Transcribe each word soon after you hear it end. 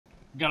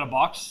Got a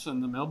box in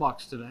the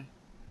mailbox today.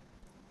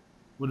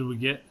 What did we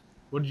get?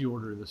 What did you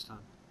order this time?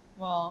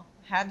 Well,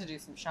 had to do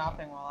some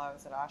shopping while I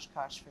was at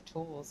Oshkosh for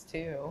tools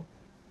too.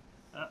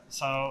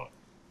 So,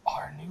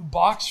 our new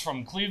box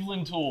from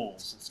Cleveland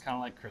Tools. It's kind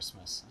of like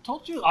Christmas. I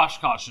told you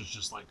Oshkosh is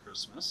just like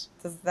Christmas.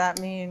 Does that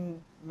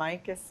mean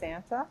Mike is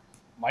Santa?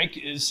 Mike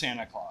is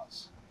Santa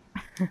Claus.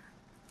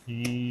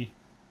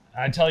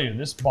 I tell you,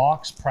 this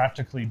box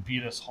practically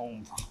beat us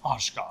home from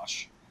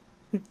Oshkosh.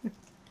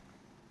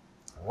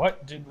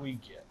 What did we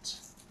get?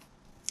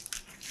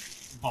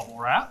 Bubble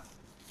wrap.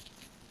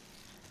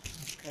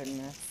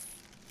 Goodness.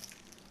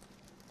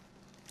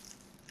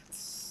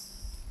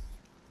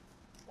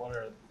 What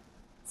are...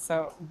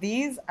 So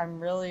these I'm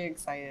really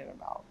excited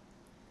about.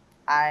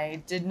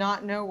 I did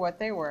not know what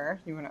they were.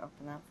 You want to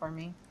open that for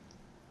me?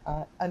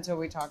 Until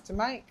we talked to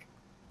Mike.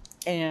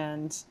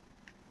 And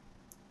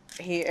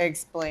he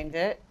explained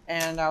it,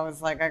 and I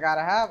was like, I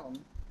gotta have them.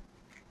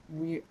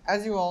 We,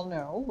 as you all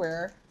know,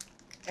 we're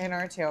in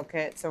our tail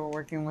kit, so we're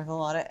working with a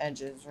lot of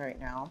edges right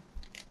now.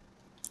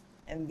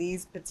 And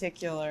these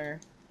particular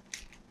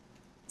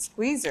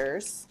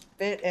squeezers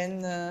fit in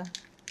the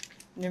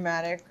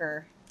pneumatic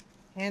or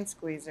hand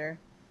squeezer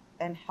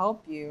and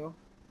help you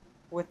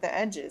with the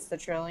edges, the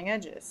trailing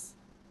edges.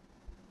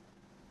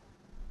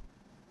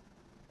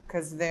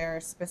 Because they're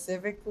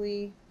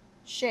specifically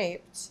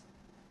shaped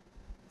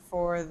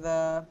for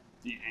the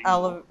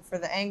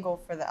angle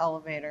for the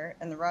elevator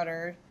and the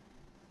rudder,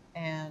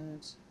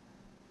 and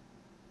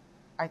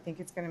I think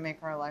it's going to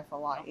make our life a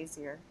lot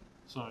easier.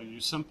 So you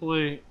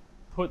simply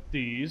put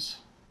these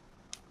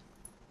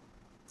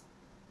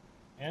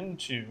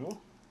into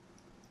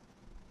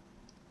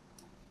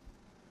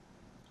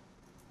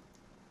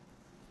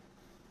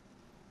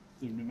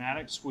the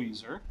pneumatic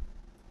squeezer.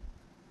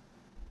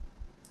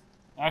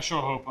 I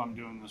sure hope I'm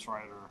doing this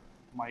right, or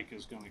Mike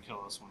is going to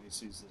kill us when he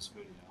sees this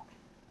video.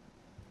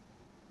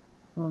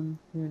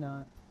 You're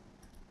not.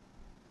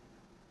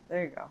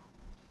 There you go.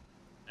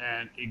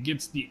 And it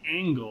gets the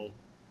angle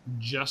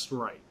just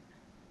right.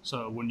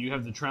 So when you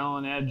have the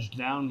trailing edge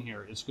down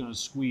here, it's going to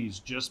squeeze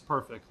just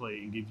perfectly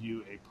and give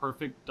you a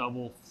perfect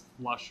double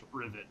flush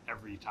rivet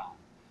every time.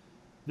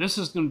 This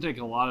is going to take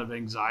a lot of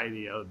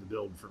anxiety out of the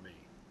build for me.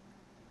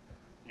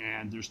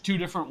 And there's two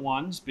different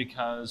ones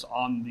because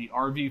on the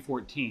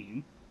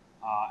RV-14,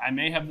 I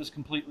may have this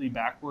completely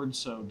backwards,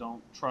 so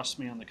don't trust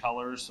me on the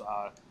colors.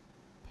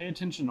 Pay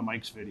attention to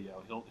Mike's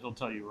video. He'll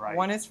tell you right.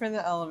 One is for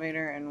the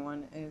elevator and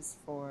one is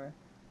for...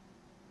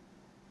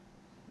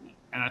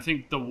 And I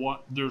think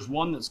there's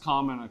one that's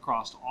common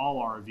across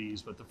all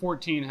RVs, but the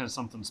 14 has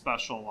something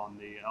special on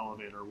the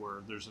elevator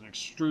where there's an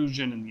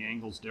extrusion and the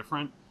angle's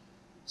different.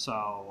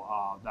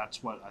 So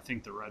that's what I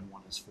think the red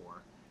one is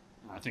for.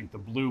 And I think the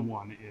blue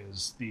one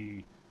is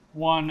the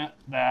one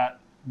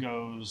that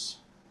goes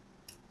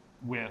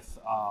with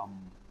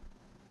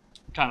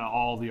kind of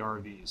all the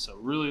RVs. So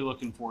really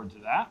looking forward to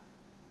that.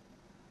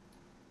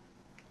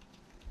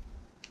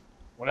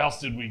 What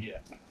else did we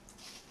get?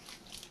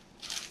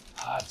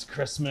 It's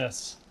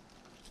Christmas.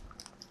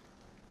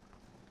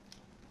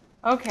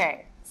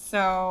 Okay,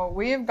 so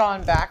we have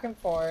gone back and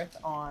forth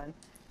on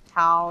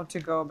how to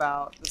go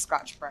about the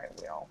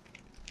Scotchbrite wheel.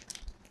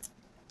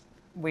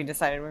 We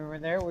decided when we were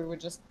there, we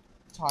would just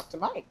talk to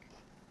Mike.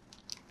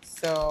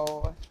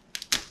 So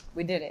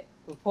we did it.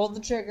 We pulled the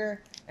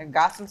trigger and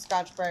got some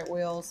Scotchbrite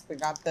wheels. We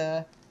got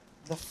the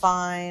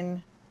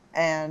fine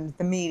and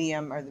the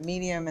medium, or the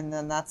medium, and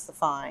then that's the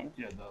fine.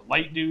 Yeah, the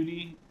light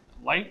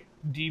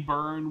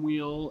deburn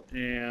wheel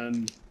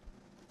and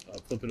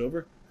flip it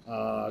over.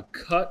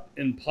 Cut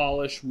and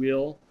polish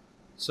wheel.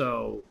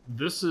 So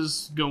this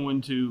is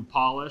going to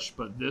polish,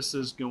 but this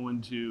is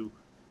going to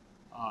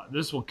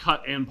this will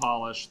cut and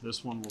polish.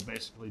 This one will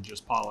basically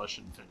just polish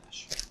and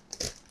finish.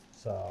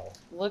 So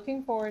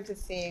looking forward to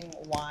seeing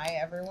why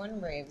everyone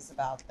raves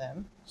about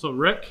them. So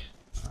Rick,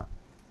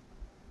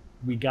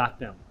 we got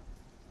them.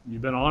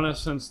 You've been on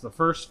us since the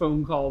first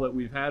phone call that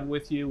we've had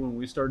with you when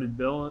we started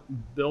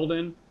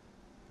building.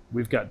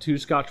 We've got two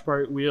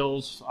Scotchbrite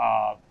wheels.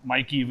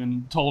 Mike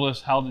even told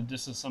us how to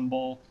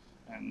disassemble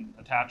and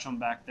attach them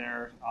back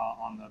there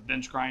on the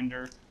bench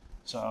grinder.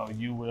 So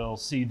you will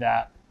see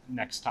that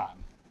next time.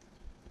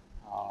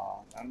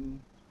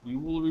 And we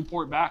will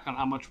report back on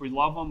how much we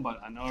love them,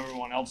 but I know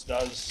everyone else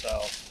does,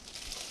 so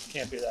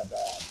can't be that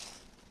bad.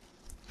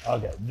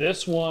 Okay,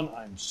 this one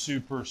I'm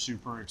super,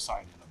 super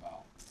excited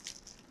about.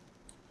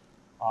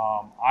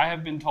 I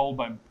have been told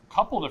by a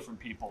couple different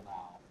people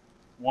now,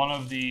 one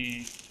of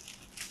the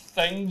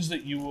things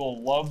that you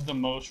will love the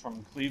most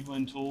from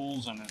Cleveland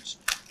Tools, and it's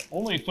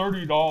only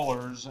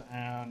 $30,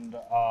 and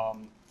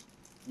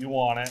you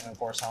want it, and of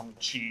course I'm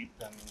cheap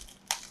and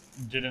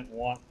didn't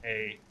want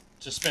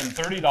to spend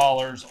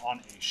 $30 on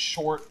a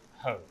short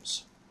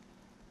hose.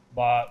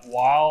 But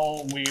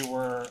while we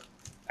were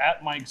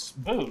at Mike's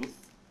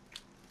booth,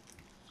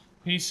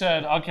 he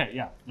said, okay,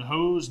 yeah, the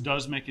hose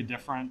does make a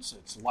difference.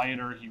 It's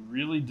lighter. He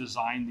really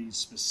designed these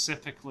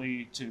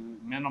specifically to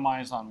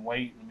minimize on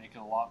weight and make it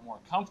a lot more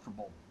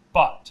comfortable.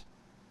 But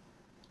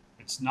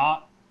it's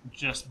not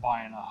just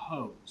buying a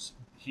hose.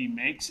 He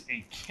makes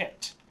a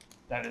kit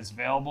that is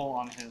available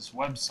on his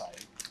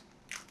website.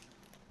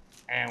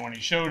 And when he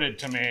showed it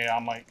to me,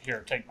 I'm like,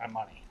 here, take my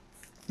money.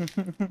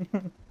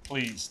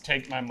 Please,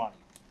 take my money.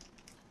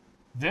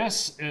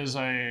 This is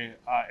a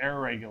air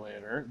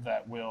regulator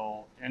that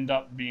will end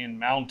up being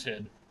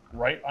mounted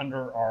right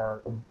under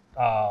our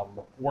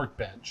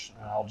workbench.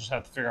 And I'll just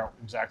have to figure out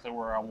exactly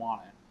where I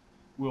want it.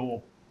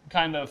 We'll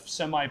kind of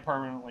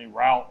semi-permanently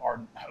route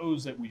our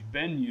hose that we've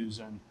been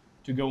using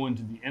to go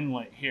into the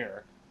inlet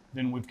here.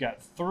 Then we've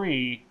got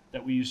 3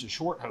 that we use the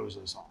short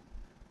hoses on.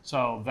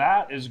 So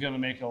that is going to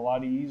make it a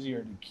lot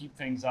easier to keep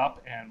things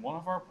up. And one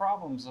of our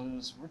problems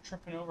is we're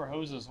tripping over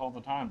hoses all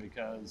the time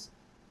because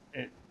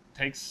it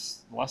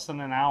takes less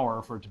than an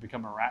hour for it to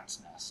become a rat's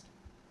nest.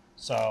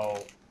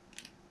 So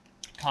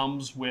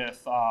comes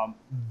with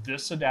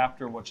this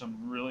adapter, which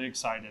I'm really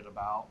excited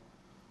about.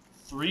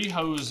 3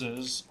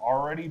 hoses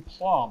already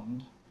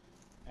plumbed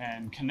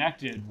and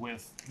connected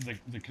with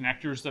the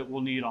connectors that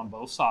we'll need on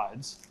both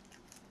sides.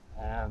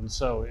 And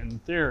so in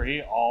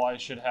theory, all I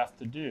should have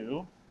to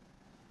do,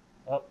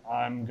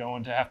 I'm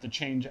going to have to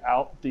change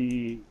out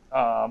the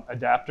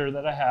adapter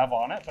that I have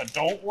on it, but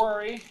don't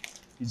worry,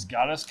 he's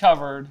got us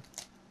covered.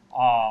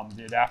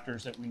 The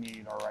adapters that we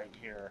need are right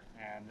here,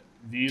 and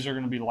these are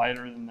going to be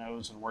lighter than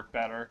those and work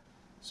better.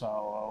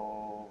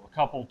 So a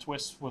couple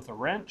twists with a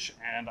wrench,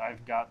 and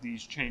I've got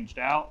these changed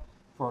out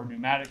for our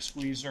pneumatic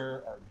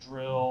squeezer, our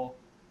drill.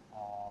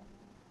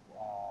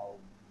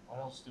 What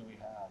else do we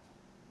have?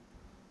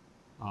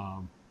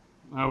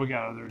 We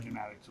got other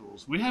pneumatic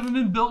tools. We haven't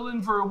been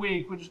building for a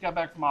week. We just got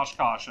back from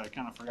Oshkosh. I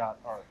kind of forgot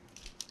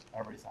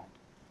everything.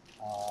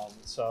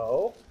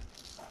 So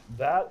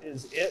that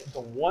is it.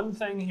 The one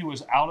thing he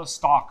was out of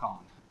stock on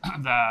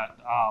that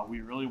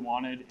we really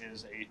wanted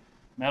is a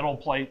metal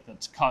plate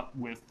that's cut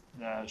with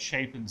the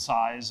shape and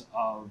size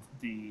of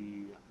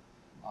the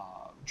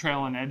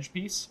trail and edge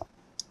piece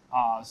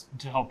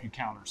to help you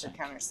countersink.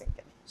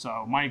 Countersinking.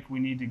 So Mike, we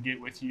need to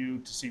get with you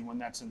to see when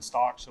that's in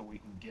stock so we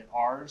can get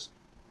ours.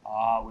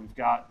 We've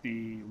got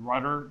the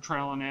rudder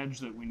trail and edge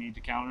that we need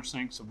to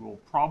countersink, so we're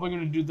probably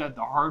going to do that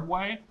the hard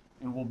way,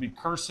 and we'll be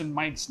cursing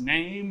Mike's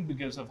name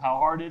because of how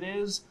hard it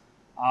is.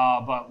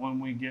 But when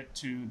we get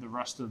to the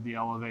rest of the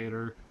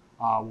elevator,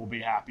 we'll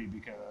be happy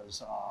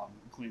because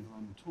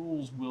Cleveland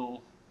Tools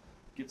will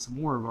get some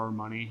more of our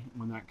money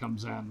when that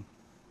comes in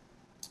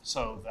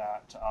so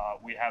that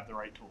we have the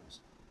right tools.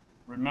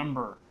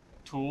 Remember,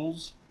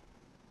 tools,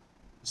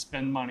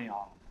 spend money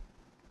on them.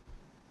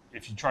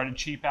 If you try to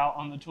cheap out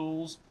on the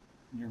tools,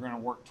 you're going to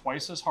work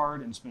twice as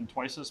hard and spend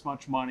twice as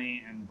much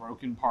money in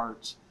broken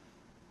parts.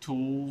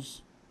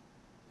 Tools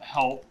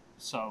help,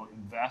 so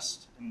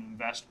invest and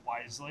invest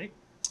wisely.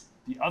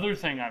 The other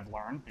thing I've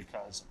learned,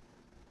 because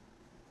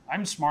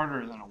I'm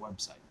smarter than a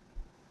website,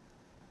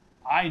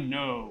 I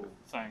know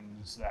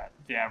things that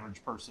the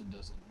average person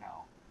doesn't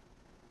know.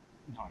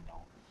 No, I don't.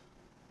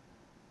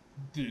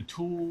 The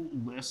tool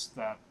list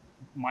that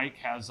Mike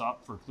has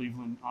up for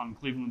Cleveland on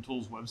Cleveland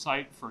Tools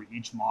website for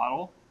each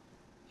model,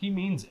 he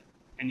means it,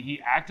 and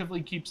he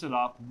actively keeps it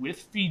up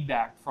with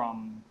feedback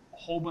from a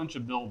whole bunch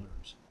of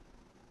builders.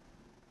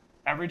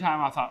 Every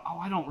time I thought, oh,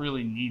 I don't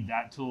really need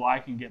that tool, I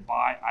can get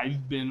by,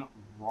 I've been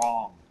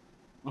wrong.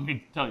 Let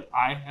me tell you,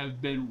 I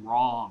have been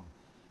wrong.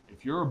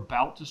 If you're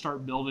about to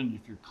start building,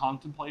 if you're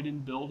contemplating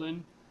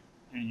building,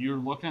 and you're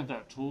looking at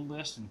that tool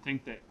list and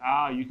think that,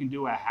 you can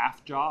do a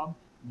half job,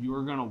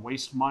 you're going to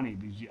waste money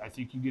because I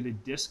think you get a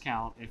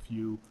discount if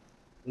you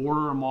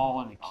order them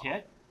all in a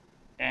kit.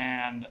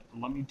 And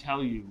let me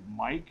tell you,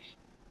 Mike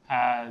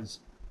has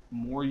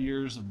more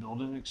years of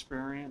building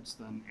experience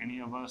than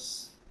any of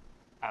us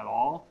at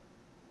all.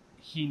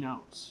 He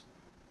knows.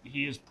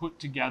 He has put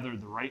together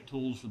the right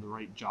tools for the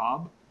right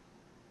job.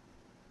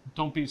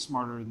 Don't be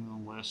smarter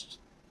than the list.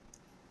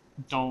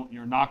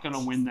 You're not going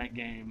to win that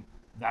game.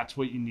 That's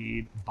what you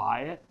need.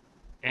 Buy it.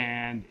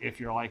 And if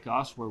you're like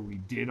us, where we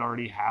did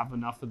already have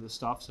enough of the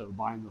stuff, so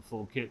buying the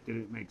full kit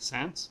didn't make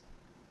sense,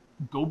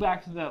 go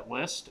back to that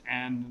list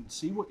and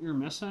see what you're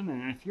missing.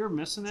 And if you're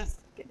missing it,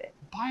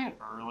 buy it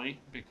early,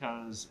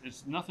 because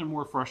it's nothing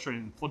more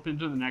frustrating than flip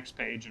into the next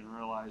page and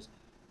realize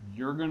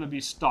you're going to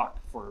be stuck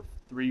for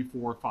 3,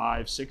 4,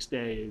 5, 6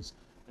 days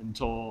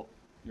until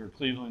your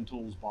Cleveland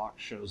Tools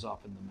box shows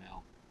up in the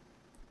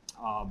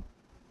mail.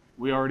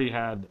 We already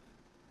had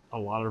a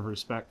lot of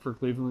respect for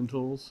Cleveland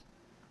Tools.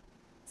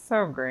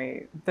 So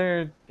great.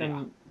 The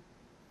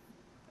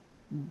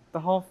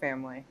whole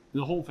family.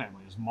 The whole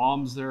family. His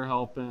mom's there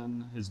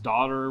helping. His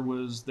daughter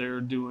was there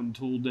doing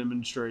tool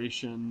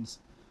demonstrations.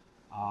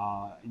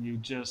 You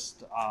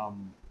just,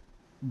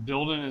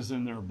 building is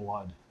in their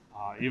blood.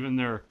 Even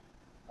their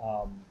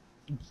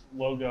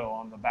logo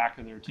on the back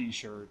of their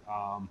t-shirt,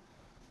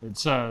 it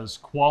says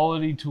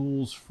quality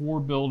tools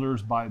for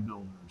builders by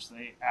builders.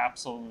 They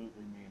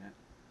absolutely mean it.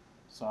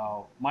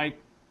 So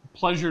Mike,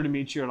 pleasure to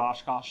meet you at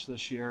Oshkosh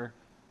this year.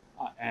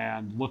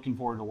 And looking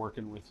forward to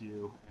working with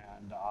you.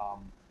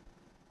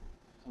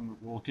 And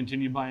we'll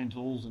continue buying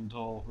tools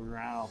until we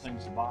run out of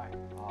things to buy.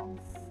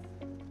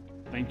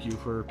 Thank you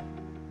for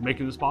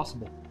making this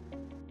possible.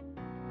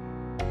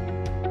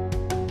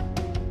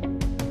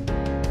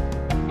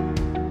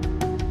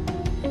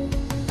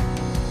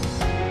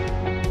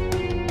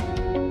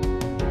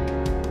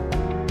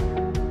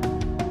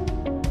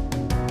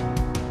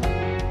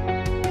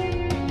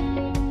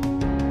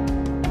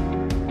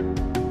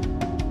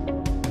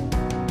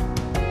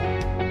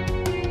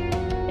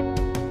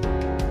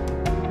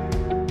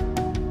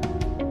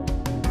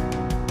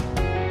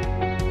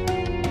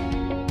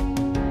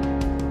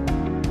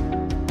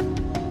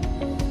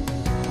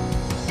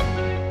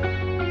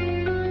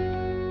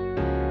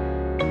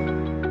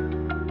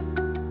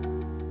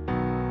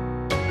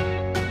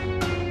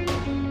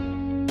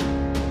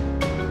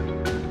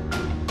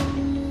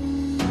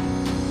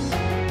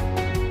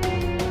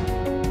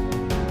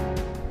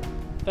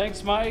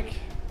 Thanks, Mike.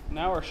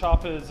 Now our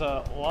shop is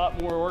a lot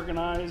more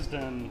organized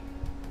and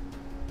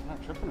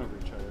not tripping over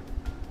each other.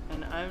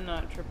 And I'm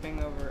not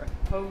tripping over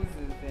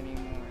hoses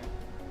anymore.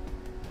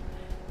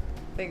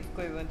 Thanks,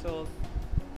 Cleveland Tools.